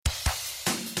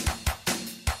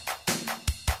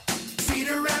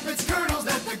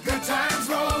the good times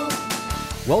roll.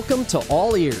 Welcome to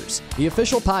All Ears, the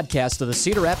official podcast of the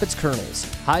Cedar Rapids Colonels,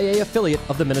 High A affiliate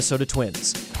of the Minnesota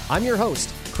Twins. I'm your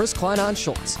host, Chris Kleinon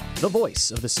Schultz, the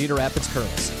voice of the Cedar Rapids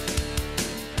Colonels.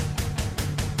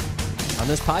 On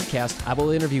this podcast, I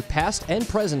will interview past and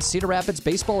present Cedar Rapids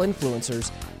baseball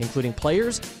influencers, including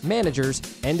players, managers,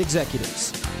 and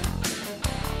executives.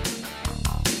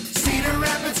 Cedar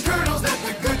Rapids Colonels, let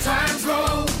the good times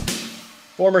roll.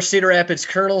 Former Cedar Rapids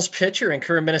Colonels pitcher and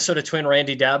current Minnesota Twin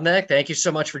Randy Dobnak, thank you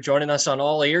so much for joining us on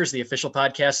All Ears, the official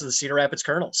podcast of the Cedar Rapids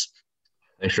Colonels.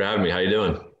 Thanks for having me. How you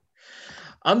doing?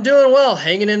 I'm doing well,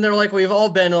 hanging in there like we've all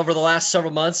been over the last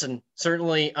several months, and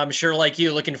certainly, I'm sure like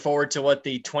you, looking forward to what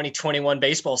the 2021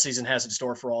 baseball season has in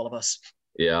store for all of us.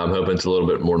 Yeah, I'm hoping it's a little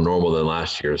bit more normal than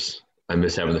last year's. I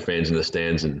miss having the fans in the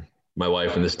stands and my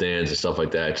wife in the stands and stuff like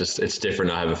that. It's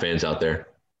different not having fans out there.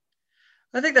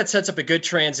 I think that sets up a good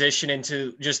transition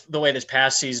into just the way this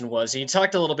past season was. And you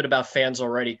talked a little bit about fans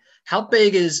already. How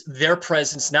big is their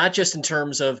presence, not just in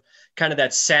terms of kind of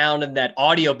that sound and that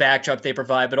audio backdrop they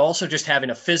provide, but also just having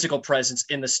a physical presence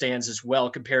in the stands as well,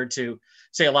 compared to,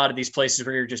 say, a lot of these places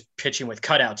where you're just pitching with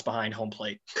cutouts behind home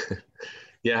plate?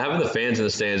 Yeah, having the fans in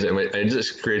the stands, it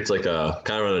just creates like a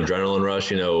kind of an adrenaline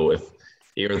rush.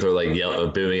 Even if they're like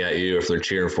yelling, booing at you, if they're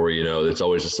cheering for you, it's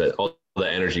always just that all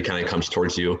the energy kind of comes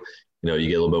towards you. You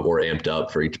get a little bit more amped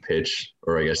up for each pitch,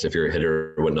 or I guess if you're a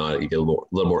hitter or whatnot, you get a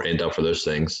little more amped up for those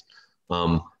things.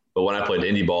 But when I played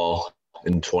indie ball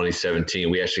in 2017,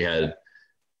 we actually had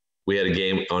a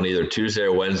game on either Tuesday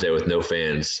or Wednesday with no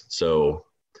fans. So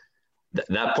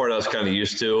that part I was kind of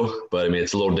used to, but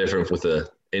it's a little different with the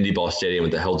indie ball stadium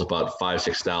that holds about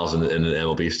 5,000-6,000 in an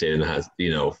MLB stadium that has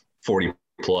 40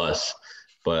 plus.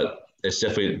 But it's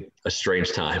definitely a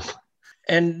strange time.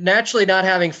 And naturally, not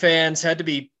having fans had to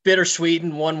be bittersweet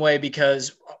in one way,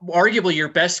 because arguably your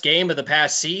best game of the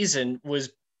past season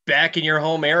was back in your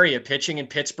home area, pitching in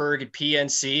Pittsburgh at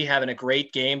PNC, having a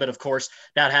great game, but of course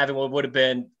not having what would have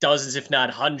been dozens, if not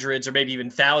hundreds, or maybe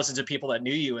even thousands of people that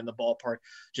knew you in the ballpark.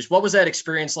 Just what was that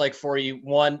experience like for you?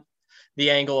 One, the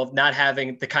angle of not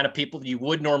having the kind of people that you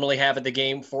would normally have at the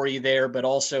game for you there, but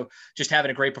also just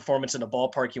having a great performance in the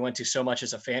ballpark you went to so much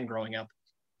as a fan growing up.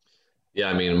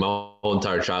 Yeah, my whole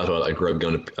entire childhood, I grew up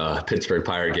going to Pittsburgh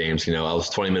Pirate games. I was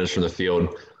 20 minutes from the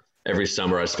field. Every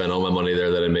summer, I spent all my money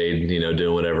there that I made,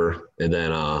 doing whatever. And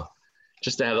then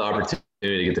just to have the opportunity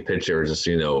to get the pitch there was just,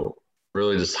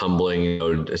 really just humbling.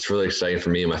 It's really exciting for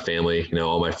me and my family.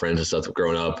 All my friends and stuff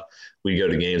growing up, we go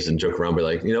to games and joke around, be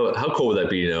like, how cool would that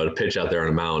be, to pitch out there on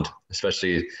a mound,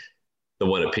 especially the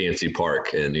one at PNC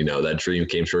Park. And, that dream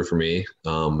came true for me.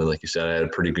 And like you said, I had a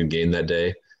pretty good game that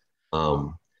day.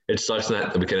 It sucks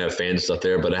that we can have fans and stuff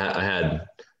there, but I had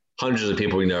hundreds of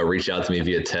people, reach out to me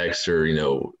via text or,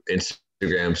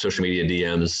 Instagram, social media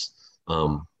DMs.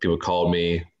 People called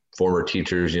me, former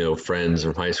teachers, friends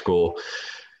from high school.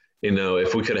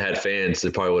 If we could have had fans,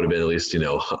 there probably would have been at least,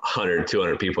 100,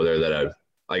 200 people there that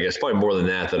I guess probably more than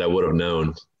that I would have known.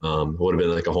 It would have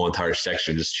been like a whole entire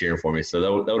section just cheering for me. So that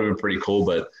would have been pretty cool,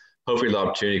 but hopefully the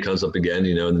opportunity comes up again,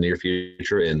 in the near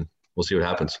future, and we'll see what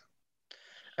happens.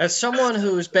 As someone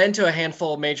who's been to a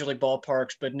handful of major league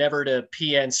ballparks, but never to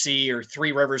PNC or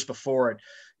Three Rivers before it,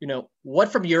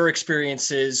 what from your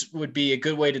experiences would be a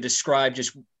good way to describe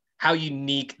just how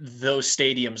unique those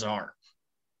stadiums are?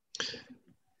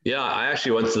 Yeah, I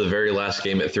actually went to the very last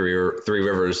game at Three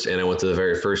Rivers, and I went to the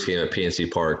very first game at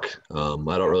PNC Park. I don't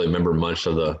really remember much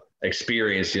of the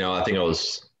experience. I think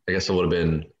I guess it would have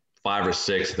been 5 or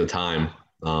 6 at the time.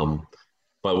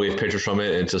 But we have pictures from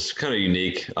it, and it's just kind of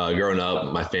unique. Growing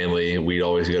up, my family, we'd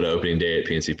always go to opening day at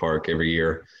PNC Park every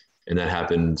year, and that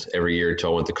happened every year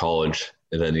until I went to college.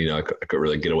 And then, I could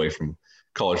really get away from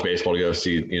college baseball to go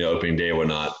see, opening day and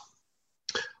whatnot.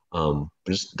 But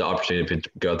just the opportunity to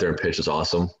go out there and pitch is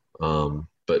awesome.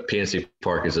 But PNC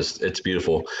Park is it's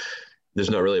beautiful. There's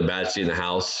not really a bad seat in the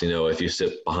house. If you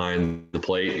sit behind the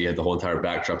plate, you have the whole entire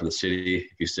backdrop of the city.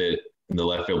 If you sit in the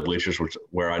left field bleachers,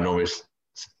 where I normally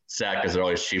sat because they're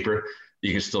always cheaper,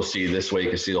 you can still see this way. You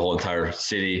can see the whole entire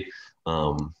city.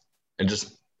 And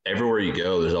just everywhere you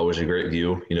go, there's always a great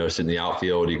view. Sit in the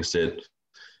outfield, you can sit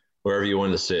wherever you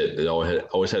wanted to sit. It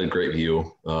always had a great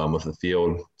view of the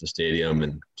field, the stadium,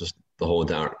 and just the whole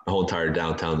entire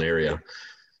downtown area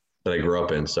that I grew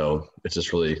up in. So it's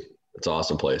just it's an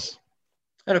awesome place.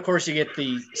 And of course you get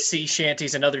the sea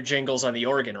shanties and other jingles on the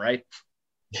organ, right?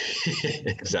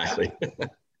 Exactly.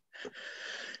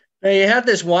 Now, you had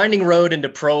this winding road into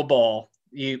pro ball.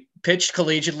 You pitched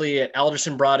collegiately at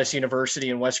Alderson Broaddus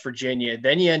University in West Virginia.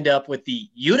 Then you end up with the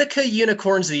Utica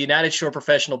Unicorns of the United Shore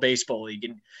Professional Baseball League.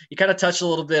 And you kind of touched a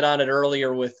little bit on it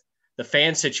earlier with the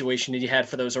fan situation that you had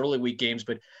for those early week games,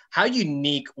 but how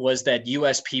unique was that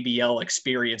USPBL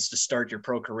experience to start your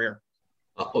pro career?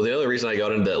 Well, the other reason I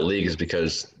got into that league is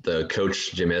because the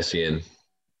coach, Jim Essien,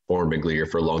 former big leaguer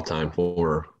for a long time,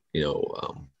 former,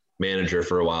 manager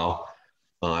for a while.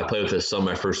 I played with his son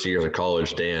my first year of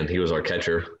college, Dan. He was our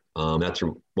catcher. That's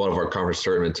one of our conference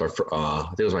tournaments. I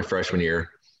think it was my freshman year.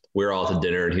 We were all at the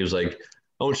dinner, and he was like,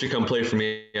 "I want you to come play for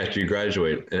me after you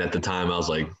graduate." And at the time, I was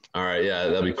like, "All right, yeah,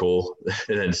 that'd be cool."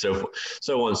 And then so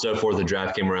on and so forth. The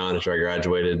draft came around after I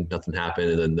graduated. Nothing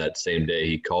happened. And then that same day,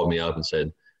 he called me up and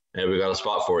said, "Hey, we got a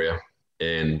spot for you."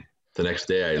 And the next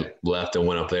day, I left and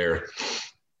went up there.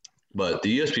 But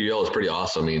the USPBL is pretty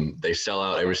awesome. I mean, they sell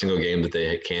out every single game that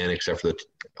they can, except for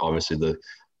obviously the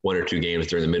 1 or 2 games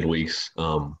during the midweeks.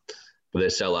 But they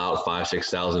sell out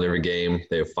 5,000-6,000 every game.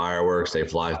 They have fireworks. They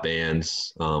have live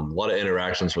bands. A lot of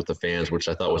interactions with the fans, which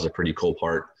I thought was a pretty cool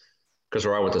part. Because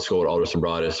where I went to school at Alderson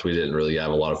Broadus, we didn't really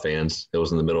have a lot of fans. It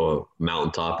was in the middle of a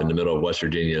mountaintop in the middle of West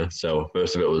Virginia. So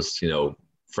most of it was,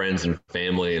 friends and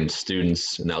family and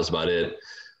students, and that was about it.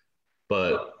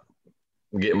 But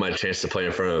getting my chance to play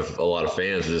in front of a lot of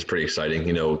fans is pretty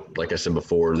exciting. Like I said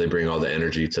before, they bring all the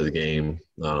energy to the game.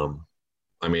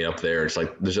 Up there, it's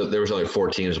like there was only 4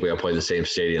 teams. We all played the same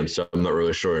stadium, so I'm not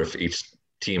really sure if each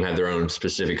team had their own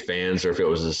specific fans or if it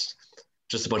was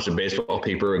just a bunch of baseball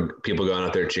people going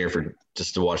out there cheering for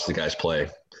just to watch the guys play.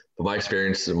 But my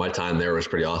experience and my time there was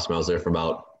pretty awesome. I was there for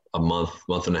about a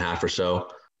month and a half or so,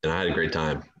 and I had a great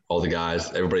time. All the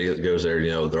guys, everybody that goes there,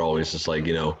 they're always just like,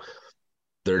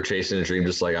 they're chasing a dream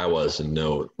just like I was. And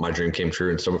my dream came true.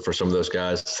 And for some of those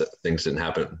guys, things didn't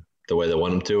happen the way they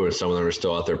want them to, or some of them are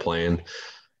still out there playing,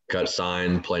 got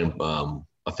signed, playing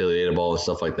affiliated ball and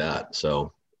stuff like that.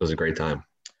 So it was a great time.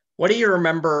 What do you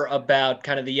remember about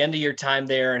kind of the end of your time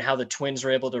there and how the Twins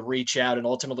were able to reach out and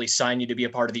ultimately sign you to be a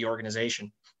part of the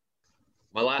organization?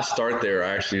 My last start there, I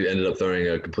actually ended up throwing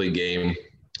a complete game.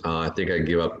 I think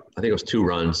it was 2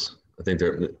 runs. I think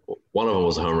one of them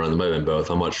was a home run. There might have been both.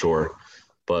 I'm not sure.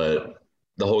 But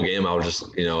the whole game, I was just,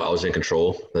 I was in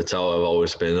control. That's how I've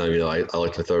always been. I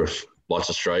like to throw lots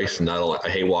of strikes, and I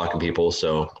hate walking people.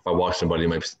 So if I walk somebody, you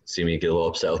might see me get a little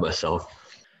upset with myself.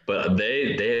 But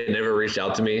they had never reached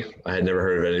out to me. I had never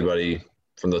heard of anybody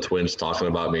from the Twins talking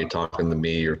about me, talking to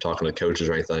me, or talking to coaches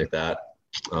or anything like that.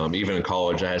 Even in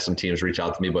college, I had some teams reach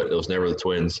out to me, but it was never the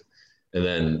Twins. And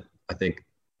then I think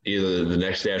either the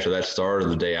next day after that start or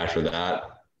the day after that,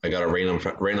 I got a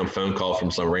random phone call from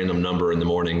some random number in the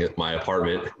morning at my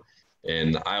apartment.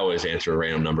 And I always answer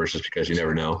random numbers just because you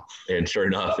never know. And sure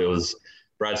enough, it was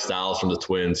Brad Stiles from the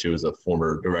Twins, who was a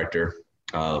former director.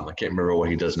 I can't remember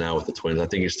what he does now with the Twins. I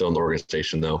think he's still in the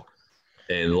organization, though.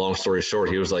 And long story short,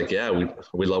 he was like, "Yeah,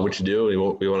 we love what you do.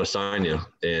 We want to sign you."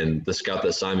 And the scout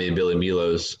that signed me, Billy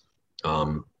Milos,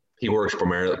 he works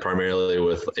primarily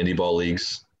with indie ball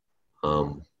leagues,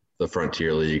 the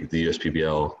Frontier League, the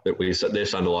USPBL. They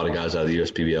signed a lot of guys out of the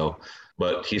USPBL.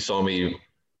 But he saw me.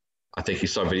 I think he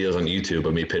saw videos on YouTube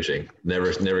of me pitching.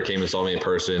 Never came and saw me in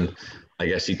person. I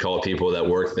guess he called people that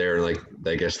work there, and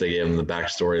I guess they gave him the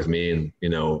backstory of me and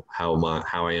how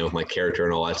I am with my character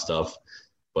and all that stuff.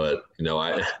 But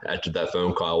after that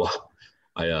phone call,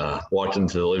 I walked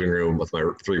into the living room with my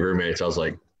 3 roommates. I was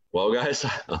like, "Well, guys,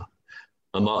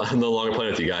 I'm no longer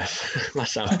playing with you guys. I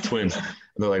signed with the Twins." And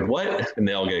they're like, "What?" And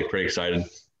they all get pretty excited.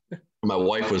 My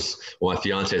my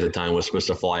fiance at the time was supposed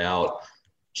to fly out.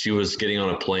 She was getting on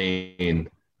a plane.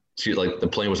 The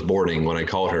plane was boarding when I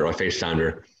called her. I FaceTimed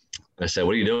her. I said,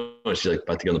 "What are you doing?" She's like,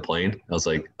 "About to get on the plane." I was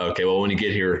like, "Okay, well, when you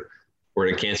get here, we're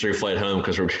going to cancel your flight home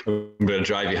because I'm going to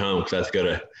drive you home because I have to go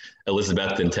to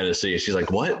Elizabethton, Tennessee." She's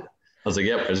like, "What?" I was like,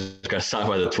 "Yep, I just got signed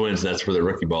by the Twins, and that's where the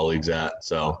rookie ball league's at."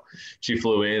 So she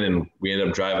flew in, and we ended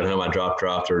up driving home. I dropped her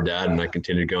off to her dad, and I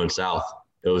continued going south.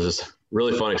 It was just a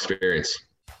really fun experience.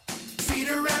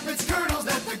 Cedar Rapids Colonels,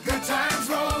 let the good times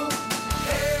roll.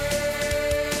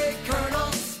 Hey,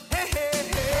 Colonels. Hey, hey,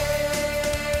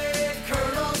 hey,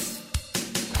 Colonels.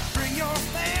 Bring your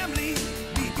family,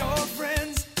 meet your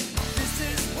friends. This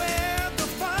is where the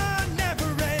fun never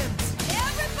ends.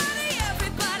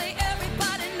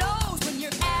 Everybody knows when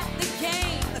you're at the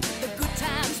game, the good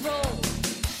times roll.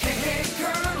 Hey, hey,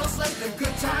 Colonels, let the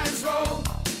good times roll.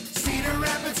 Cedar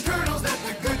Rapids Colonels, let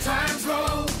the good times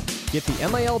roll. Get the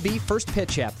MILB First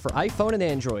Pitch app for iPhone and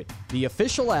Android, the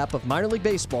official app of minor league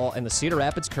baseball and the Cedar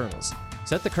Rapids Colonels.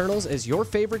 Set the Colonels as your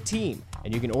favorite team,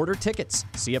 and you can order tickets,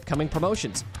 see upcoming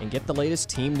promotions, and get the latest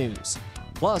team news.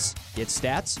 Plus, get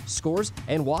stats, scores,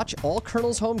 and watch all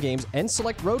Colonels home games and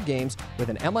select road games with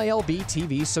an MILB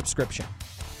TV subscription.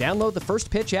 Download the First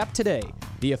Pitch app today,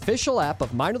 the official app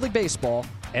of minor league baseball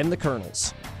and the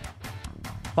Colonels.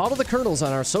 Follow the Colonels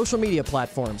on our social media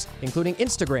platforms, including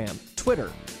Instagram, Twitter,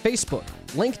 Facebook,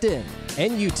 LinkedIn,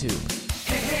 and YouTube.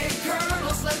 Hey, hey,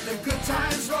 Colonels, let the good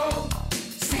times roll.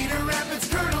 Cedar Rapids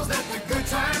Colonels, let the good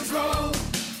times roll.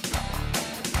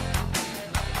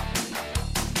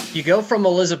 You go from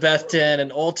Elizabethton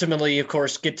and ultimately, of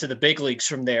course, get to the big leagues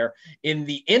from there. In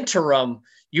the interim,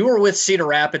 you were with Cedar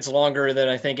Rapids longer than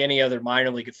I think any other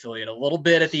minor league affiliate, a little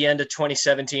bit at the end of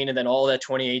 2017 and then all that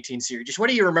 2018 series. Just what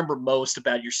do you remember most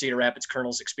about your Cedar Rapids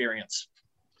Colonels experience?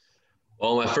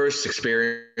 Well, my first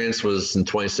experience was in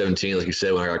 2017, like you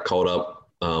said, when I got called up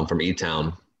from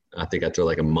E-Town. I think after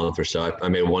like a month or so, I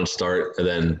made one start and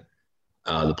then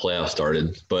the playoffs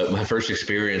started. But my first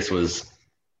experience was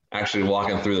actually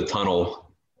walking through the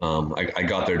tunnel. I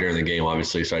got there during the game,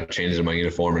 obviously, so I changed in my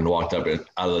uniform and walked up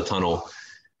out of the tunnel.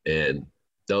 And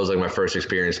that was like my first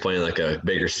experience playing like a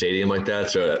bigger stadium like that.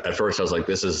 So at first I was like,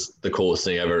 this is the coolest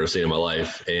thing I've ever seen in my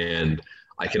life. And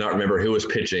I cannot remember who was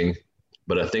pitching,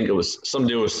 but I think it was some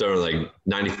dude was throwing like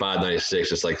 95, 96,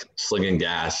 just like slinging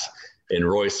gas. And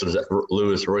Royce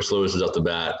Lewis is up the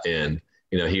bat. And,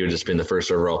 you know, he would just been the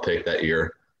first overall pick that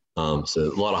year. So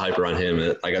a lot of hype around him.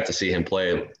 And I got to see him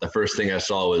play. The first thing I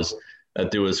saw was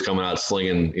that dude was coming out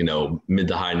slinging, you know, mid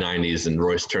to high 90s, and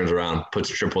Royce turns around, puts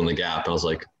a triple in the gap. And I was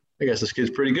like, I guess this kid's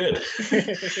pretty good.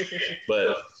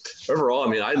 But overall, I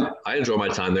mean, I enjoyed my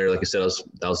time there. Like I said,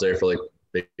 I was there for like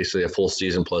basically a full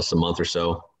season plus a month or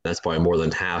so. That's probably more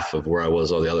than half of where I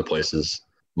was all the other places.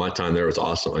 My time there was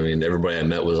awesome. I mean, everybody I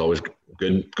met was always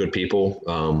good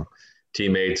people,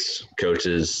 teammates,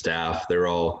 coaches, staff. They were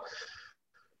all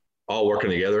working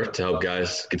together to help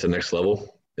guys get to the next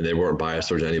level. And they weren't biased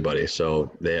towards anybody. So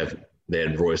they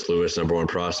had Royce Lewis, number one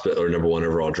prospect or number one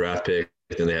overall draft pick.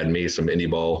 Then they had me, some indie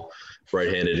ball,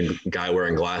 right-handed guy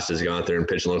wearing glasses, going out there and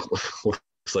pitching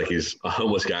looks like he's a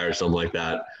homeless guy or something like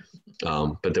that.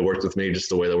 But they worked with me just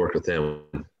the way they worked with him.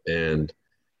 And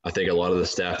I think a lot of the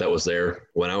staff that was there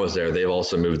when I was there, they've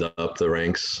also moved up the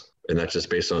ranks. And that's just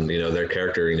based on, you know, their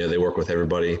character. You know, they work with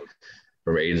everybody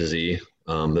from A to Z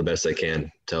the best they can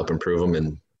to help improve them.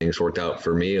 And things worked out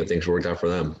for me and things worked out for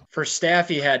them. For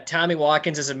staff, you had Tommy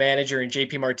Watkins as a manager and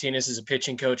JP Martinez as a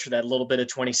pitching coach for that little bit of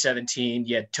 2017.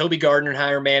 You had Toby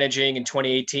Gardner managing in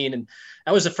 2018. And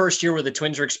that was the first year where the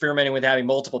Twins were experimenting with having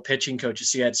multiple pitching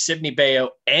coaches. So you had Sidney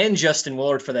Bayo and Justin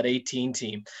Willard for that 18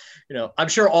 team. You know, I'm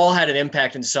sure all had an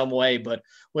impact in some way, but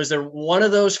was there one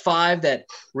of those five that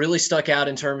really stuck out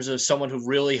in terms of someone who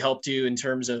really helped you in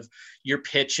terms of your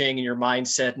pitching and your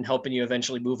mindset and helping you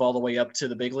eventually move all the way up to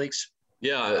the big leagues?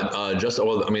 Yeah,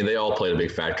 well, I mean, they all played a big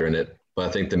factor in it, but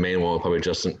I think the main one was probably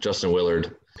Justin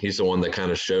Willard. He's the one that kind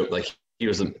of showed, like, he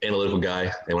was an analytical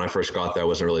guy, and when I first got there, I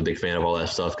wasn't really a big fan of all that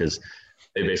stuff because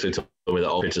they basically told me that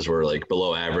all pitches were, like,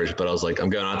 below average, but I was like, I'm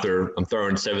going out there, I'm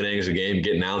throwing 7 innings a game,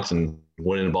 getting outs, and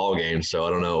winning a ball game, so I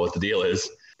don't know what the deal is.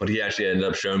 But he actually ended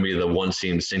up showing me the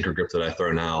one-seam sinker grip that I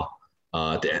throw now.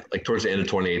 Towards the end of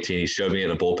 2018, he showed me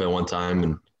in a bullpen one time,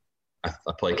 and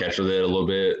I played catch with it a little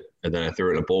bit, and then I threw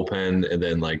it in a bullpen, and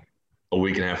then like a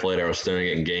week and a half later, I was throwing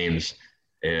it in games.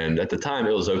 And at the time,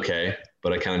 it was okay,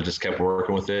 but I kind of just kept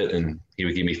working with it, and he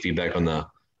would give me feedback on the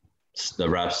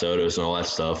Rapsodos and all that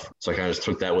stuff. So I kind of just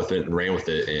took that with it and ran with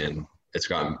it, and it's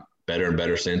gotten better and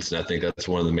better since. And I think that's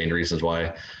one of the main reasons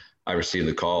why I received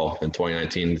the call in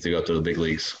 2019 to go to the big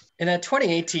leagues. In that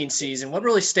 2018 season, what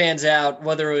really stands out,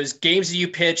 whether it was games that you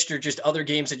pitched or just other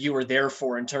games that you were there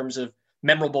for in terms of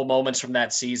memorable moments from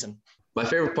that season? My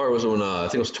favorite part was when I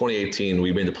think it was 2018,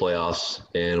 we made the playoffs,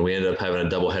 and we ended up having a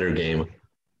doubleheader game.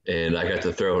 And I got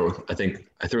to throw, I think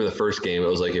I threw the first game. It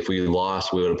was like if we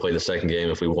lost, we would have played the second game.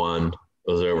 If we won,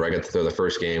 it was over. I got to throw the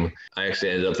first game. I actually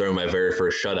ended up throwing my very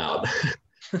first shutout.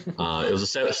 It was a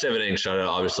seven-inning shutout,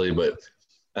 obviously, but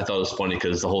I thought it was funny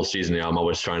because the whole season, I'm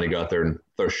always trying to go out there and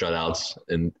throw shutouts.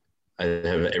 And I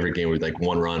have every game where like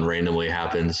one run randomly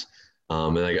happens.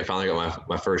 And I finally got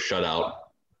my first shutout.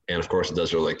 And, of course, it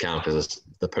does really count because it's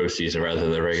the postseason rather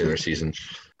than the regular season.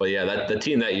 But, yeah, the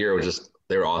team that year was just –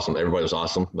 they were awesome. Everybody was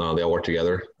awesome. They all worked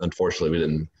together. Unfortunately, we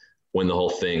didn't win the whole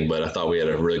thing, but I thought we had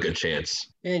a really good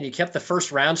chance. And you kept the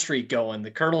first round streak going.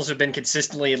 The Colonels have been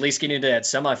consistently at least getting into that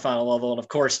semifinal level. And, of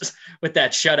course, with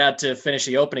that shutout to finish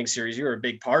the opening series, you were a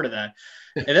big part of that.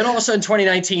 And then all of a sudden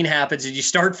 2019 happens and you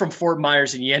start from Fort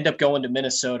Myers and you end up going to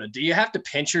Minnesota. Do you have to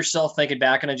pinch yourself thinking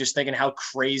back and just thinking how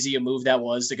crazy a move that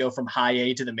was to go from high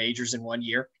A to the majors in 1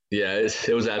 year? Yeah,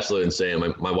 it was absolutely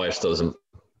insane. My wife still doesn't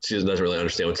really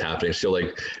understand what's happening. She'll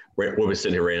we'll be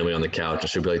sitting here randomly on the couch and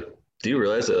she'll be like, do you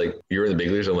realize that like you're in the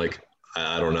big leagues? I'm like,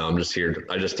 I don't know. I'm just here.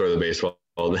 I just throw the baseball.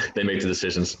 They make the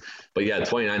decisions. But yeah,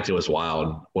 2019 was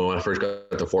wild. When I first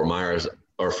got to Fort Myers,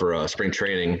 spring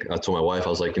training, I told my wife, I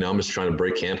was like, I'm just trying to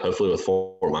break camp, hopefully with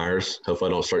Fort Myers. Hopefully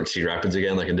I don't start in Cedar Rapids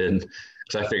again like I did.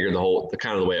 Because I figured the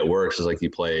kind of the way it works is like you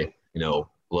play,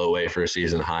 low A for a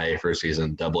season, high A for a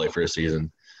season, double A for a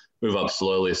season, move up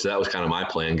slowly. So that was kind of my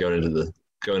plan going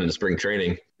into spring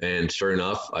training. And sure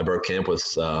enough, I broke camp with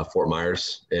Fort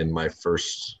Myers in my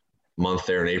first month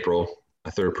there in April. I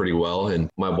threw pretty well. And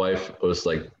my wife was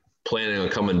like planning on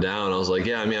coming down. I was like,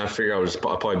 yeah, I figured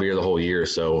I'll probably be here the whole year.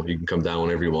 So you can come down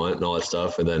whenever you want and all that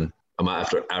stuff. And then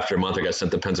after a month, I got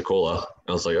sent to Pensacola.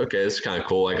 I was like, okay, this is kind of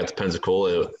cool. I got to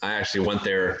Pensacola. I actually went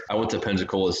there. I went to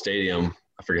Pensacola Stadium.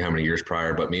 I forget how many years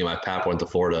prior, but me and my pap went to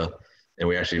Florida and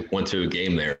we actually went to a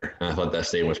game there. And I thought that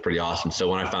stadium was pretty awesome. So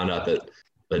when I found out that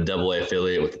the AA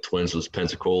affiliate with the Twins was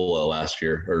Pensacola last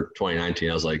year or 2019,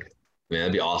 I was like, man,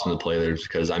 that'd be awesome to play there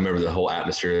because I remember the whole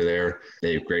atmosphere there.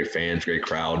 They have great fans, great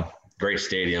crowd, great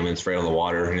stadium. It's right on the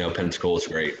water. Pensacola's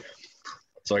great.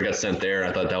 So I got sent there.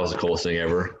 I thought that was the coolest thing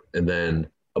ever. And then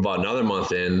about another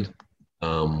month in,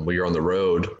 we were on the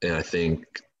road, and I think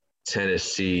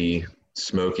Tennessee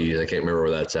Smokies, I can't remember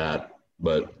where that's at,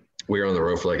 but we were on the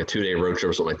road for like a 2-day road trip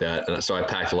or something like that. And so I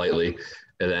packed lightly.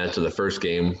 And then after the first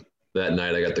game that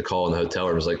night, I got the call in the hotel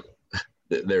room. It was like,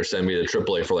 they were sending me to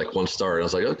AAA for like one start. And I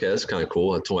was like, okay, that's kind of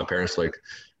cool. I told my parents, like,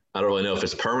 I don't really know if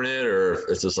it's permanent or if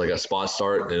it's just like a spot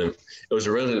start. And it was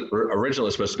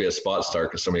originally supposed to be a spot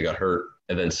start because somebody got hurt.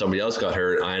 And then somebody else got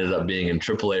hurt. I ended up being in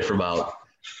AAA for about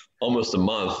almost a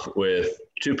month with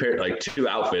two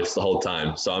outfits the whole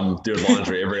time. So I'm doing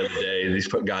laundry every other day. And these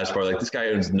guys are probably like, this guy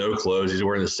owns no clothes. He's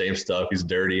wearing the same stuff. He's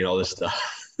dirty and all this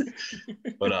stuff.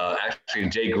 But actually,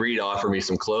 Jay Greed offered me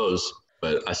some clothes.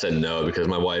 But I said no because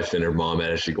my wife and her mom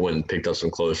had actually went and picked up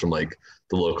some clothes from like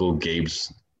the local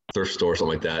Gabe's thrift store or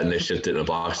something like that. And they shipped it in a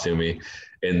box to me.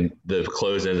 And the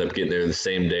clothes ended up getting there the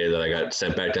same day that I got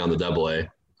sent back down to AA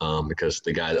because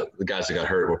the guys that got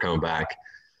hurt were coming back.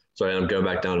 So I ended up going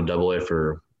back down to AA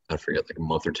for, I forget, like a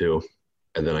month or two.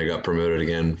 And then I got promoted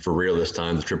again for real this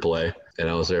time to AAA. And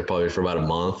I was there probably for about a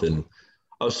month. And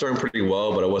I was starting pretty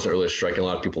well, but I wasn't really striking a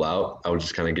lot of people out. I was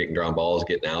just kind of getting ground balls,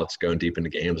 getting outs, going deep into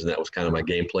games. And that was kind of my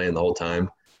game plan the whole time.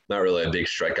 Not really a big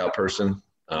strikeout person.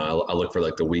 I look for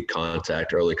like the weak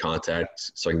contact, early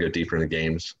contact, so I can go deeper into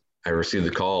games. I received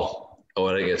the call. Oh,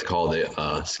 I didn't get the call. They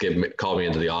Skip called me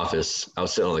into the office. I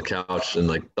was sitting on the couch, and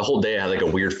like the whole day I had like a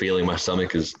weird feeling in my stomach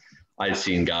because I'd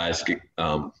seen guys get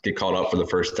called up for the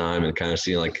first time and kind of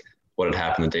seen like what had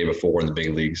happened the day before in the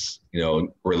big leagues.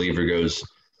 Reliever goes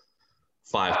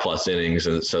 5+ innings,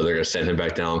 and so they're gonna send him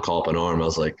back down and call up an arm. I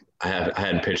was like, I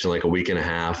hadn't pitched in like a week and a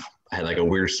half. I had like a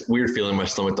weird feeling in my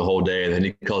stomach the whole day. And then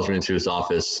he calls me into his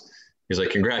office. He's like,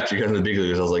 congrats, you're going to the big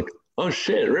leagues. I was like, oh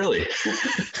shit, really?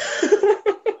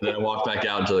 Then I walked back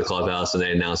out into the clubhouse and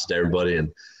they announced to everybody. And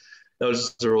that was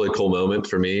just a really cool moment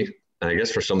for me. And I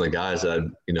guess for some of the guys that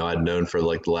I'd known for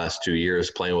like the last 2 years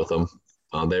playing with them,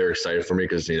 they were excited for me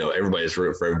because, everybody's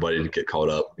rooting for everybody to get called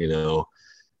up,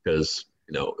 because,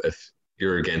 if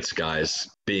you're against guys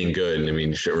being good,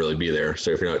 you shouldn't really be there.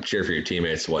 So if you're not cheering for your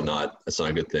teammates and whatnot, that's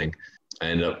not a good thing.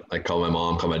 I called my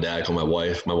mom, called my dad, called my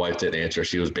wife. My wife didn't answer.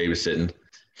 She was babysitting.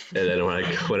 And then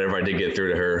whenever I did get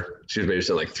through to her, she was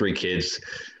babysitting like 3 kids.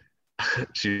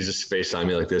 She was just FaceTiming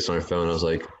me like this on her phone. I was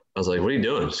like, what are you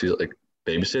doing? She's like,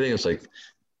 babysitting? I was like,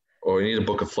 oh, we need to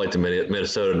book a flight to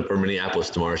Minnesota or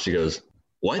Minneapolis tomorrow. She goes,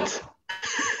 what?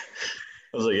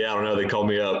 I was like, yeah, I don't know. They called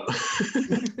me up.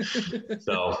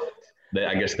 So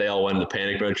I guess they all went into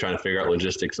panic mode trying to figure out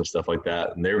logistics and stuff like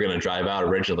that. And they were going to drive out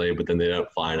originally, but then they ended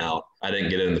up flying out. I didn't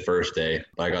get in the first day,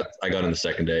 but I got in the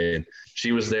second day. And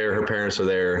she was there. Her parents were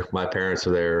there. My parents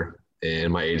were there.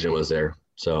 And my agent was there.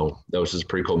 So that was just a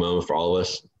pretty cool moment for all of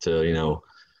us to,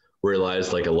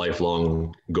 realize like a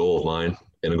lifelong goal of mine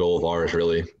and a goal of ours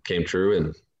really came true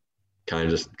and kind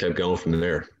of just kept going from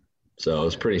there. So it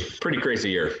was pretty crazy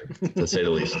year, to say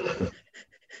the least.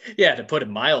 Yeah, to put it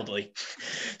mildly.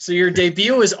 So your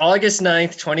debut was August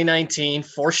 9th, 2019,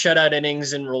 4 shutout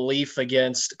innings in relief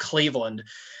against Cleveland.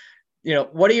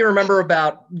 What do you remember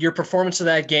about your performance of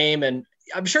that game? And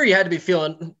I'm sure you had to be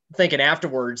thinking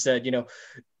afterwards that,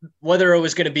 whether it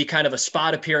was going to be kind of a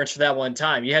spot appearance for that one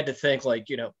time, you had to think like,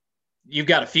 you've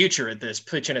got a future at this,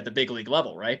 pitching at the big league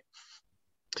level, right?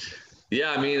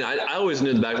 Yeah, I always knew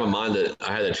in the back of my mind that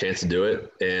I had a chance to do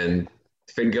it. And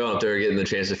going up there, getting the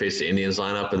chance to face the Indians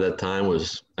lineup at that time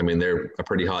was, they're a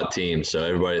pretty hot team. So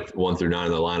everybody 1 through 9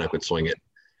 in the lineup would swing it.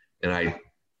 And I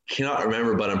cannot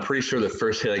remember, but I'm pretty sure the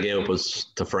first hit I gave up was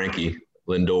to Frankie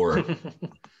Lindor.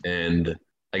 And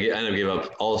I ended up giving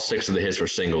up all 6 of the hits were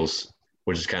singles,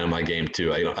 which is kind of my game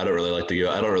too. I don't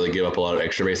really give up a lot of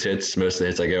extra base hits. Most of the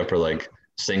hits I give up are like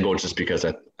single just because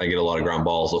I get a lot of ground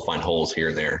balls. I'll find holes here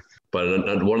and there. But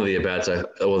one of the at-bats,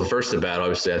 the first at-bat,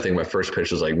 obviously, I think my first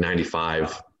pitch was like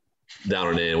 95 down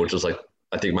and in, which was like,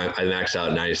 I think I maxed out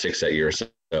at 96 that year. So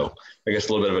I guess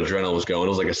a little bit of adrenaline was going. It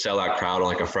was like a sellout crowd on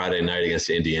like a Friday night against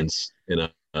the Indians in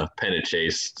a pennant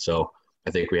chase. So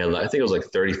I think it was like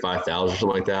 35,000 or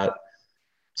something like that.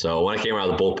 So when I came out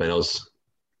of the bullpen, it was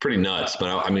pretty nuts.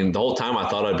 But I mean, the whole time I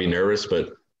thought I'd be nervous,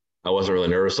 but I wasn't really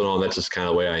nervous at all. That's just kind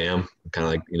of the way I am. Kind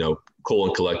of like, cool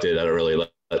and collected. I don't really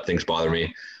let things bother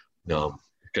me.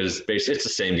 Because basically it's the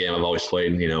same game I've always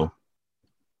played,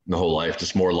 my whole life,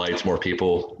 just more lights, more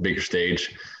people, bigger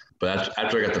stage. But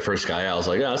after I got the first guy out, I was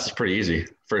like, this is pretty easy.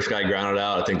 First guy grounded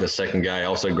out. I think the second guy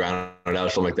also grounded out or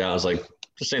something like that. I was like,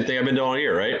 the same thing I've been doing all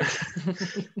year, right?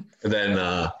 And then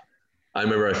I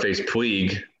remember I faced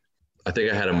Puig. I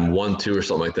think I had him 1-2 or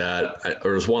something like that.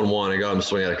 Or it was 1-1. I got him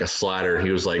swinging like a slider.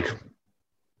 He was like,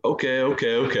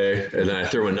 okay. And then I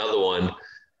threw him another one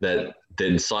that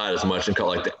didn't slide as much and caught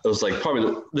like it was like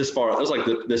probably this far. It was like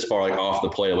this far like off the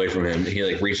plate away from him. He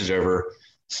like reaches over,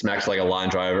 smacks like a line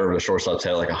driver over the shortstop's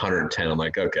head like 110. I'm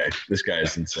like, okay, this guy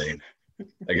is insane.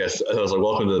 I guess I was like,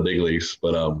 welcome to the big leagues.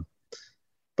 But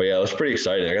yeah, it was pretty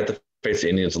exciting. I got to face the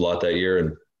Indians a lot that year,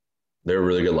 and they were a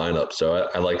really good lineup. So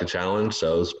I like the challenge.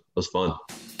 So it was fun.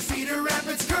 Cedar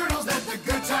Rapids Colonels, let the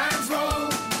good times roll.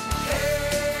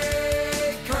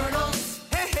 Hey, Colonels.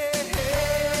 Hey,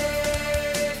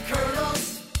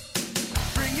 Colonels.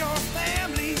 Bring your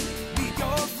family, meet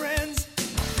your friends.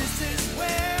 This is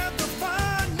where the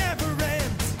fun never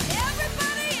ends.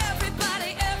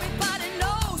 Everybody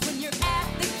knows when you're at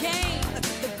the game,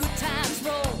 the good times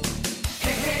roll.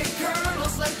 Hey,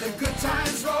 Colonels, let the good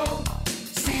times roll.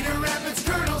 Cedar Rapids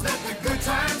Colonels, let the good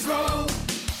times roll.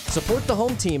 Support the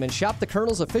home team and shop the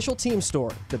Colonels' official team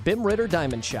store, the Bim Ritter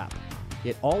Diamond Shop.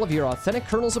 Get all of your authentic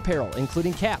Colonels apparel,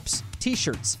 including caps,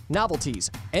 t-shirts, novelties,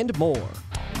 and more.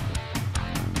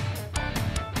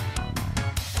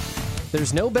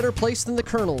 There's no better place than the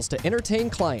Colonels to entertain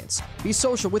clients, be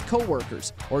social with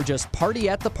coworkers, or just party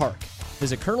at the park.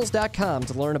 Visit Colonels.com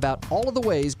to learn about all of the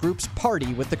ways groups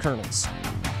party with the Colonels.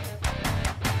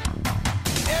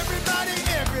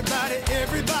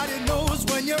 Everybody knows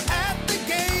when you're at the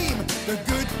game, the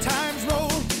good times roll.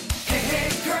 Hey,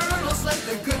 Colonels, let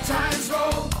the good times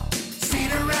roll.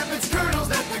 Cedar Rapids Colonels,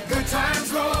 let the good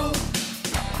times roll.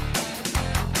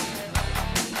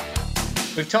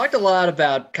 We've talked a lot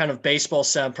about kind of baseball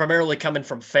sound, primarily coming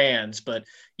from fans, but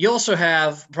you also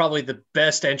have probably the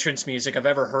best entrance music I've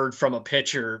ever heard from a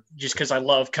pitcher, just because I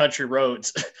love Country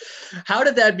Roads. How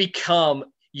did that become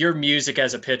your music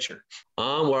as a pitcher?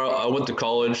 Well, I went to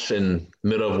college in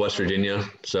middle of West Virginia,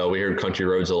 so we heard Country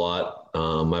Roads a lot.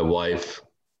 My wife,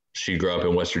 she grew up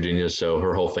in West Virginia, so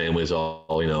her whole family's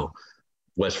all,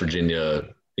 West Virginia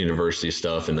university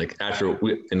stuff. And like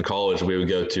in college, we would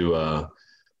go to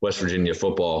West Virginia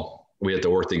football. We had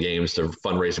to work the games to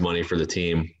fundraise money for the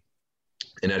team.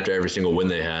 And after every single win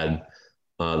they had,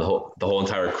 the whole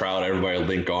entire crowd, everybody would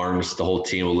link arms, the whole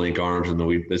team would link arms, and then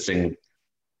we'd sing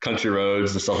Country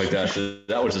Roads and stuff like that. So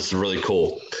that was just really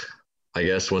cool. I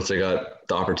guess once I got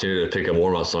the opportunity to pick a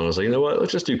warm-up song, I was like, you know what,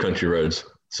 let's just do Country Roads.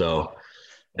 So,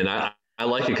 and I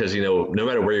like it because, no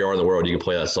matter where you are in the world, you can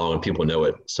play that song and people know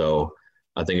it. So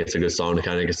I think it's a good song to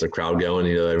kind of get the crowd going.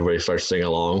 Everybody starts singing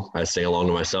along. I sing along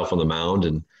to myself on the mound.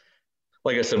 And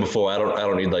like I said before, I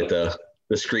don't need like the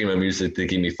scream of music to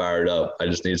keep me fired up. I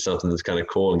just need something that's kind of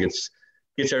cool and gets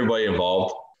everybody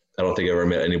involved. I don't think I ever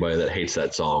met anybody that hates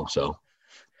that song. So.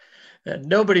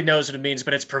 Nobody knows what it means,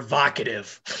 but it's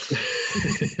provocative.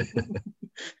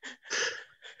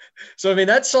 So, I mean,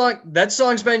 that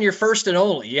song's been your first and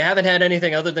only. You haven't had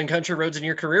anything other than Country Roads in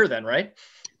your career then, right?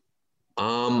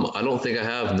 I don't think I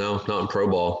have. No, not in pro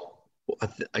ball.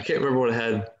 I can't remember what I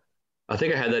had. I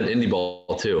think I had that in indie ball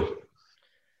too.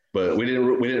 But we didn't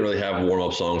really have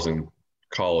warm-up songs in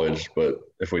college. But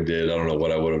if we did, I don't know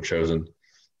what I would have chosen.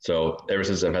 So ever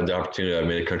since I've had the opportunity, I've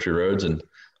made Country Roads, and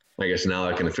I guess now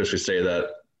I can officially say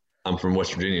that I'm from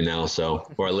West Virginia now,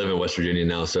 or I live in West Virginia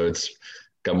now, so it's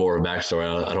got more of a backstory.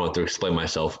 I don't have to explain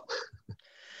myself.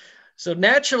 So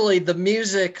naturally, the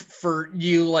music for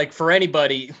you, like for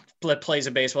anybody that plays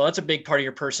a baseball, that's a big part of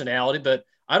your personality, but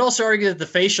I'd also argue that the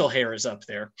facial hair is up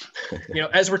there.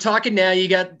 As we're talking now, you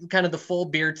got kind of the full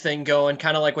beard thing going,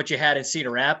 kind of like what you had in Cedar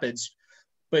Rapids,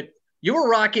 but you were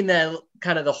rocking that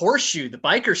kind of the horseshoe, the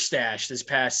biker stash this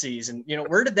past season.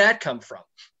 Where did that come from?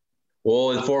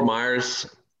 Well, in Fort Myers,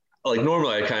 like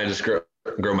normally I kind of just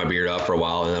grow my beard out for a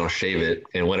while and then I'll shave it.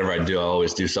 And whenever I do, I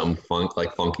always do something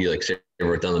funky, like shave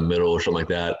it down the middle or something like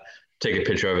that. Take a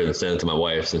picture of it and send it to my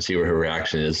wife and see what her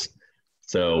reaction is.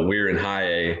 So we were in high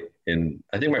A And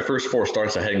I think my first 4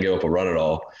 starts, I hadn't given up a run at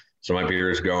all. So my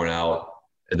beard is growing out.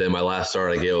 And then my last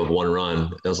start, I gave up 1 run.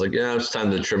 And I was like, yeah, it's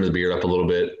time to trim the beard up a little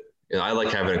bit. I like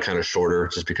having it kind of shorter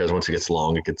just because once it gets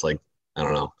long, it gets like, I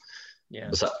don't know. Yeah.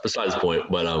 Besides the point.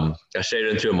 But I shaved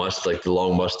it into the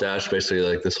long mustache, basically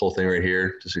like this whole thing right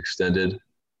here, just extended,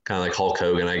 kind of like Hulk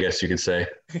Hogan, I guess you could say.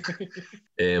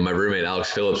 And my roommate,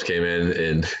 Alex Phillips, came in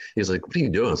and he's like, what are you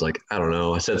doing? I was like, I don't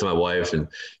know. I said to my wife and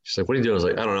she's like, what are you doing? I was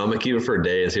like, I don't know. I'm going to keep it for a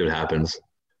day and see what happens.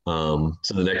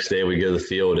 So the next day we go to the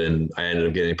field and I ended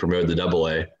up getting promoted to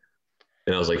AA.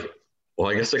 And I was like,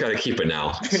 well, I guess I got to keep it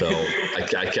now. So I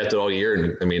kept it all year.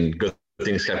 And I mean, good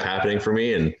things kept happening for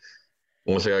me. And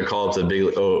once I got called up to the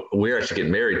big, we were actually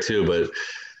getting married too, but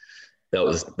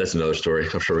that's another story.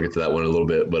 I'm sure we'll get to that one in a little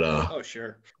bit, but oh,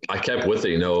 sure. I kept with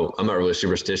it. I'm not really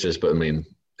superstitious, but I mean,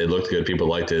 it looked good. People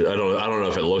liked it. I don't know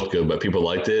if it looked good, but people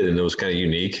liked it and it was kind of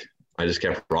unique. I just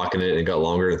kept rocking it and it got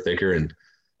longer and thicker and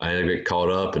I had to get called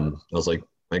up and I was like,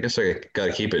 I guess I got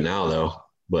to keep it now though.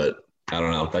 But I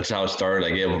don't know. That's how it started.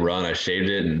 I gave it a run. I shaved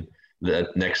it and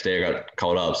the next day I got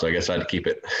called up. So I guess I had to keep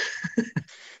it.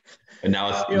 And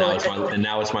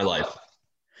now it's my life.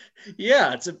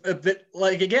 Yeah, it's a bit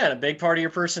like, again, a big part of your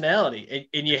personality.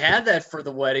 And you had that for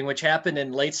the wedding, which happened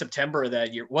in late September of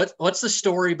that year. What's the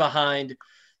story behind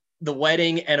the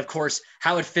wedding and, of course,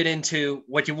 how it fit into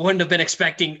what you wouldn't have been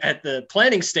expecting at the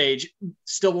planning stage,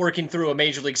 still working through a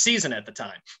major league season at the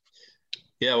time?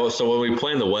 Yeah, well, so when we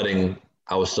planned the wedding,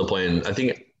 I was still playing – I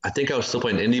think I was still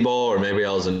playing indie ball or maybe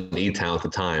I was in E-Town at the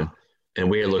time. And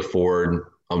we had looked forward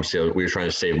 – obviously, we were trying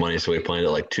to save money, so we planned it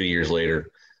like 2 years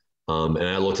later. And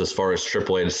I looked as far as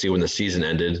AAA to see when the season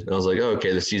ended. And I was like, oh,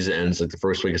 okay, the season ends like the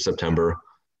first week of September,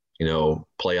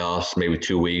 playoffs, maybe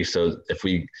 2 weeks. So if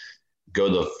we go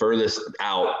the furthest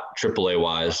out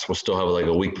AAA-wise, we'll still have like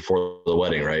a week before the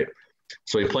wedding, right?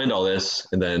 So we planned all this,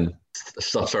 and then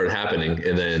stuff started happening.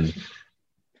 And then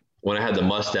when I had the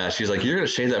mustache, she's like, you're going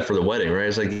to shave that for the wedding, right? I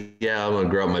was like, yeah, I'm going to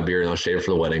grow out my beard and I'll shave it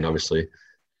for the wedding, obviously.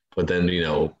 But then,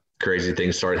 crazy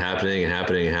things started happening.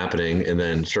 And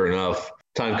then sure enough,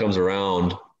 time comes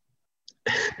around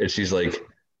and she's like,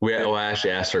 I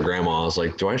actually asked her grandma, I was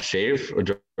like, do I shave or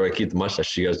do I keep the mustache?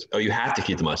 She goes, oh, you have to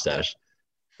keep the mustache.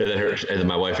 And then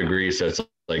my wife agrees. So it's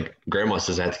like, grandma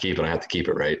says I have to keep it. I have to keep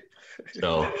it. Right.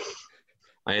 So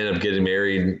I ended up getting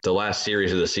married the last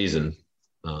series of the season.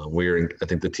 I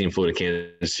think the team flew to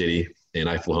Kansas City and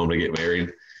I flew home to get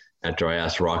married after I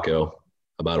asked Rocco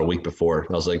about a week before.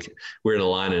 I was like, we were in a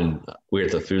line and we were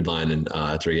at the food line and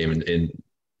after a game in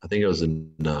I think it was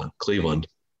in Cleveland,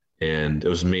 and it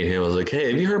was me and him. I was like,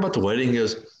 hey, have you heard about the wedding? He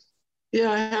goes,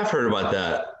 yeah, I have heard about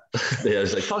that. Yeah, I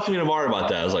was like, talk to me tomorrow about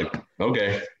that. I was like,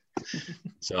 okay.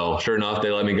 So sure enough, they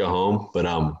let me go home, but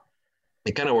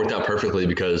it kind of worked out perfectly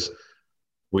because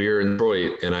we were in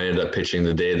Detroit and I ended up pitching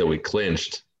the day that we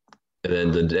clinched. And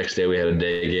then the next day we had a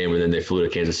day game and then they flew to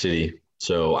Kansas City.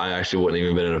 So I actually wouldn't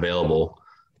even been available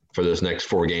for those next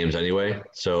 4 games anyway.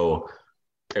 So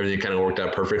everything kind of worked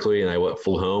out perfectly. And I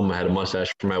flew home. I had a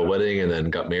mustache for my wedding and then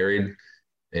got married.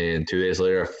 And 2 days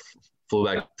later, I flew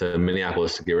back to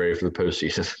Minneapolis to get ready for the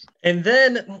postseason. And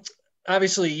then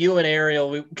obviously you and Ariel,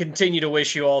 we continue to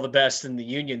wish you all the best in the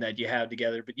union that you have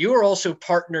together, but you are also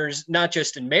partners, not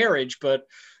just in marriage, but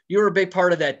you were a big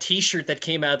part of that T-shirt that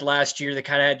came out last year that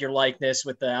kind of had your likeness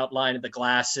with the outline of the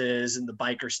glasses and the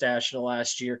biker stash in the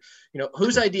last year.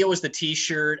 Whose idea was the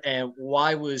T-shirt and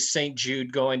why was St.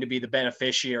 Jude going to be the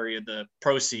beneficiary of the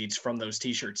proceeds from those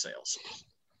T-shirt sales?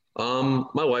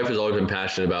 My wife has always been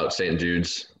passionate about St.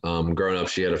 Jude's. Growing up,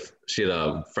 she had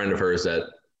a friend of hers that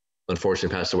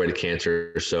unfortunately passed away to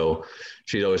cancer. So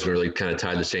she's always been really kind of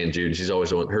tied to St. Jude.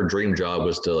 Her dream job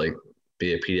was to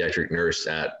be a pediatric nurse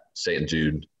at St.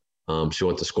 Jude. She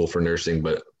went to school for nursing,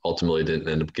 but ultimately didn't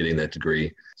end up getting that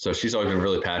degree. So she's always been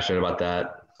really passionate about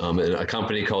that. And a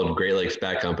company called Great Lakes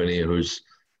Bat Company, who's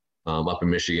up in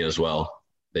Michigan as well.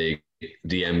 They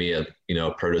DM me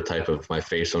a prototype of my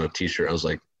face on a T-shirt. I was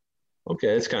like,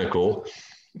 okay, that's kind of cool.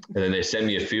 And then they sent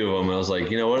me a few of them. And I was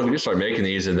like, you know what, we just start making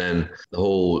these. And then the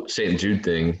whole St. Jude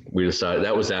thing, we decided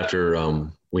that was after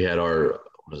we had our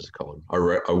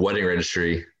wedding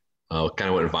registry. Kind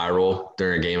of went viral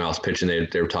during a game I was pitching.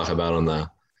 They were talking about on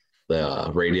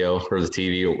the radio or the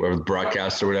TV or the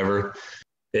broadcast or whatever.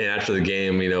 And after the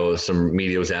game, some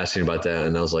media was asking about that,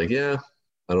 and I was like, yeah,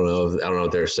 I don't know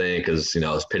what they're saying because I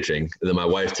was pitching. And then my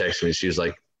wife texted me. She was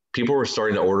like, people were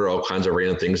starting to order all kinds of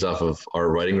random things off of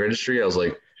our wedding registry. I was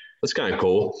like, that's kind of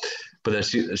cool. But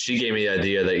then she gave me the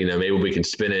idea that maybe we can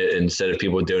spin it, and instead of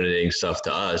people donating stuff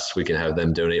to us, we can have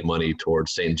them donate money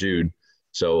towards St. Jude.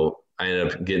 So I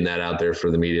ended up getting that out there for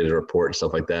the media to report and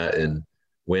stuff like that. And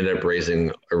we ended up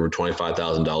raising over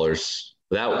 $25,000.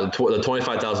 The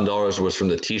 $25,000 was from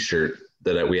the T-shirt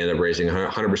that we ended up raising.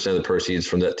 100% of the proceeds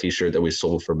from that T-shirt that we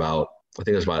sold for about, I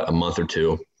think it was about a month or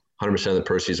two. 100% of the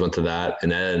proceeds went to that,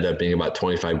 and that ended up being about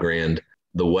 $25,000.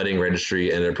 The wedding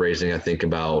registry ended up raising, I think it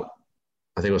was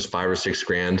 $5 or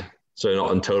 $6,000.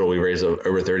 So in total, we raised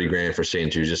over $30,000 for St.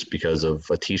 Jude just because of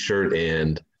a T-shirt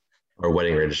and our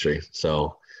wedding registry.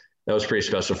 So that was pretty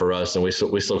special for us, and we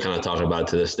still kind of talk about it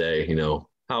to this day. You know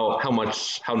how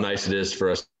nice it is for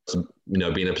us to, you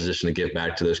know, be in a position to give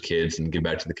back to those kids and give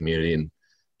back to the community, and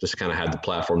just kind of have the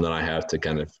platform that I have to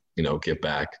kind of, you know, give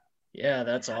back. Yeah,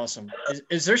 that's awesome.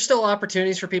 Is there still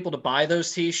opportunities for people to buy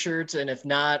those T-shirts? And if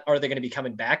not, are they going to be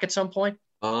coming back at some point?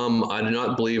 I do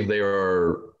not believe they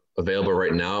are available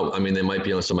right now. I mean, they might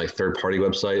be on some like third-party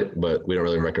website, but we don't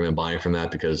really recommend buying from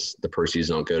that because the proceeds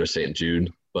don't go to St.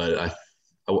 Jude. But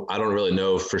I don't really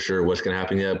know for sure what's going to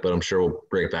happen yet, but I'm sure we'll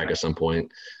bring it back at some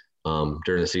point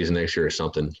during the season next year or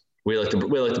something. We like to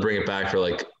bring it back for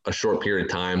like a short period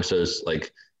of time, so it's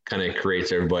like kind of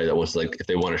creates everybody that wants, like, if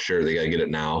they want a shirt, they got to get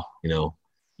it now, you know.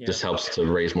 Yeah. Just helps to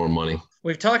raise more money.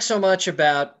 We've talked so much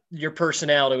about your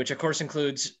personality, which of course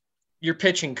includes your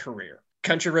pitching career,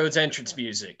 Country Roads entrance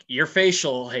music, your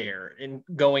facial hair, and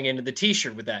going into the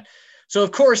T-shirt with that. So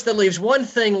of course that leaves one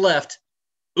thing left: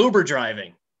 Uber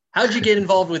driving. How'd you get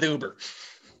involved with Uber?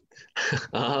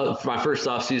 My first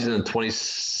off season in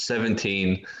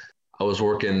 2017, I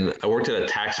worked at a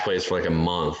tax place for like a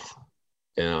month.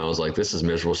 And I was like, this is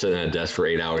miserable, sitting at a desk for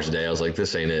 8 hours a day. I was like,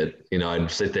 this ain't it. You know,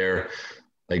 I'd sit there,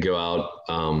 I'd go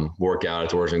out, work out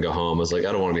afterwards and go home. I was like,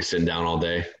 I don't want to be sitting down all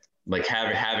day, like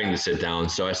having to sit down.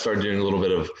 So I started doing a little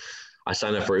bit I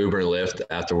signed up for Uber and Lyft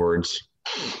afterwards.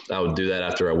 I would do that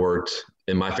after I worked.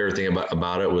 And my favorite thing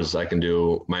about it was I can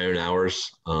do my own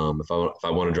hours. If I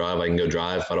want to drive, I can go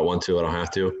drive. If I don't want to, I don't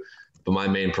have to. But my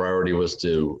main priority was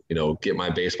to, you know, get my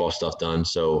baseball stuff done.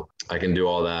 So I can do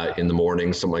all that in the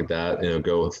morning, something like that, you know,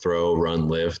 go throw, run,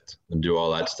 lift, and do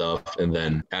all that stuff. And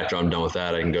then after I'm done with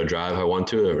that, I can go drive if I want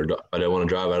to, or if I don't want to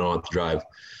drive, I don't have to drive.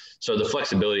 So the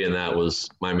flexibility in that was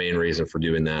my main reason for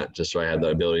doing that, just so I had the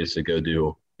ability to go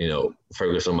do, you know,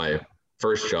 focus on my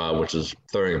first job, which is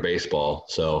throwing a baseball.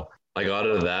 So I got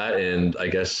into that, and I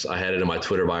guess I had it in my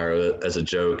Twitter bio as a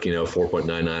joke, you know,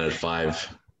 4.99 out of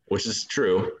 5. Which is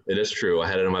true. It is true. I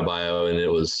had it in my bio, and that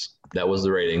was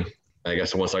the rating. I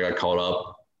guess once I got called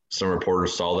up, some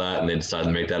reporters saw that and they decided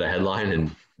to make that a headline,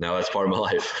 and now that's part of my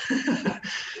life.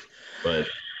 But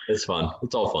it's fun.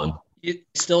 It's all fun. You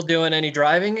still doing any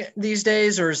driving these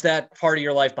days, or is that part of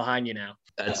your life behind you now?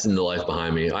 That's in the life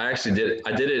behind me. I did it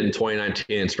in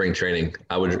 2019 in spring training.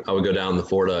 I would go down to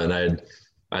Florida, and I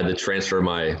had to transfer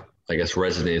my, I guess,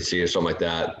 residency or something like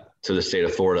that to the state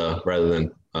of Florida rather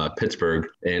than Pittsburgh.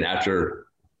 And after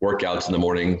workouts in the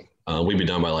morning, we'd be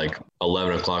done by like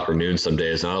 11 o'clock or noon some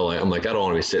days. And I'm like, I don't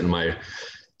want to be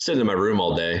sitting in my room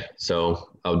all day.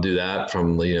 So I would do that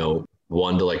from, you know,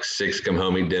 1 to like 6, come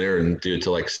home, eat dinner, and do it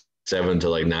till like 7 to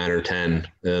like 9 or 10. And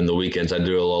then the weekends I'd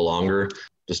do it a little longer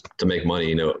just to make money.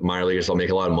 You know, minor leaguers don't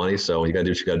make a lot of money, so you got to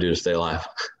do what you got to do to stay alive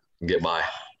and get by.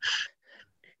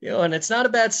 You know, and it's not a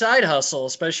bad side hustle,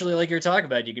 especially like you're talking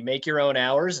about. You can make your own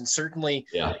hours, and certainly,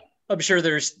 yeah, I'm sure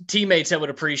there's teammates that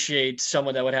would appreciate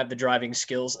someone that would have the driving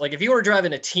skills. Like if you were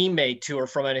driving a teammate to or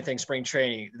from anything spring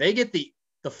training, they get the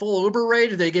full Uber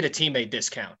rate, or they get a teammate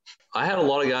discount? I had a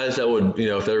lot of guys that would, you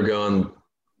know, if they were going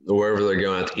wherever they're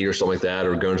going out to eat or something like that,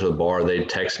 or going to the bar, they'd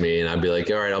text me, and I'd be like,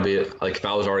 all right, I'll be like, if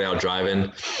I was already out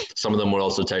driving, some of them would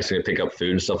also text me to pick up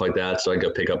food and stuff like that. So I'd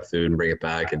go pick up food and bring it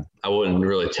back. And I wouldn't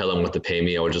really tell them what to pay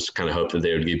me. I would just kind of hope that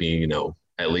they would give me, you know,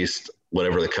 at least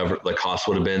whatever the cost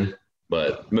would have been.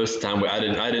 But most of the time I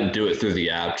didn't do it through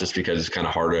the app just because it's kind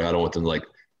of harder. I don't want them to, like,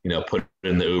 you know, put it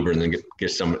in the Uber and then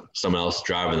get someone else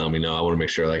driving them. You know, I want to make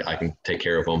sure like I can take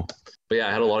care of them. But yeah,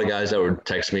 I had a lot of guys that would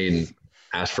text me and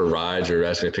ask for rides or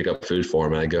ask me to pick up food for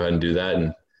them. And I'd go ahead and do that,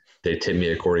 and they tip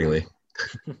me accordingly.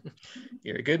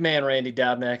 You're a good man, Randy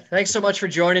Dobnak. Thanks so much for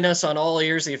joining us on All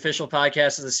Ears, the official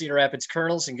podcast of the Cedar Rapids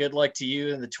Colonels, and good luck to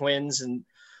you and the Twins and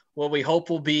what we hope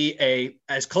will be a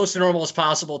as close to normal as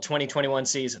possible 2021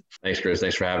 season. Thanks, Chris.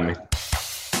 Thanks for having me.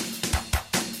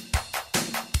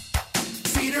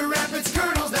 Cedar Rapids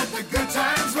Colonels, let the good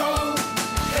times roll.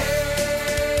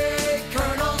 Hey,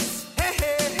 Colonels. Hey,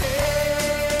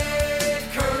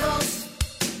 Colonels.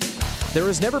 There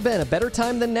has never been a better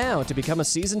time than now to become a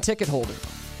season ticket holder.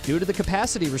 Due to the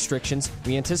capacity restrictions,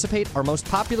 we anticipate our most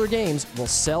popular games will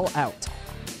sell out.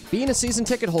 Being a season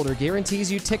ticket holder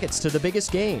guarantees you tickets to the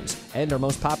biggest games and our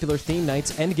most popular theme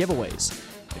nights and giveaways.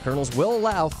 The Colonels will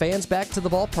allow fans back to the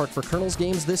ballpark for Colonels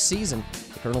games this season.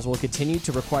 The Colonels will continue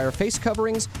to require face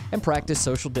coverings and practice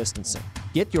social distancing.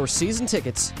 Get your season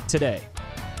tickets today.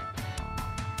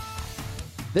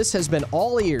 This has been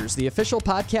All Ears, the official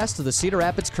podcast of the Cedar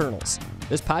Rapids Colonels.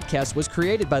 This podcast was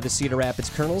created by the Cedar Rapids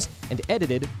Colonels and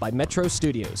edited by Metro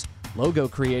Studios. Logo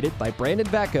created by Brandon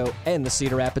Vacco and the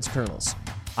Cedar Rapids Colonels.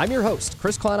 I'm your host,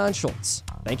 Chris Klonon-Schultz.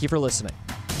 Thank you for listening.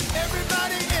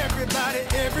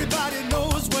 Everybody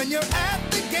knows when you're at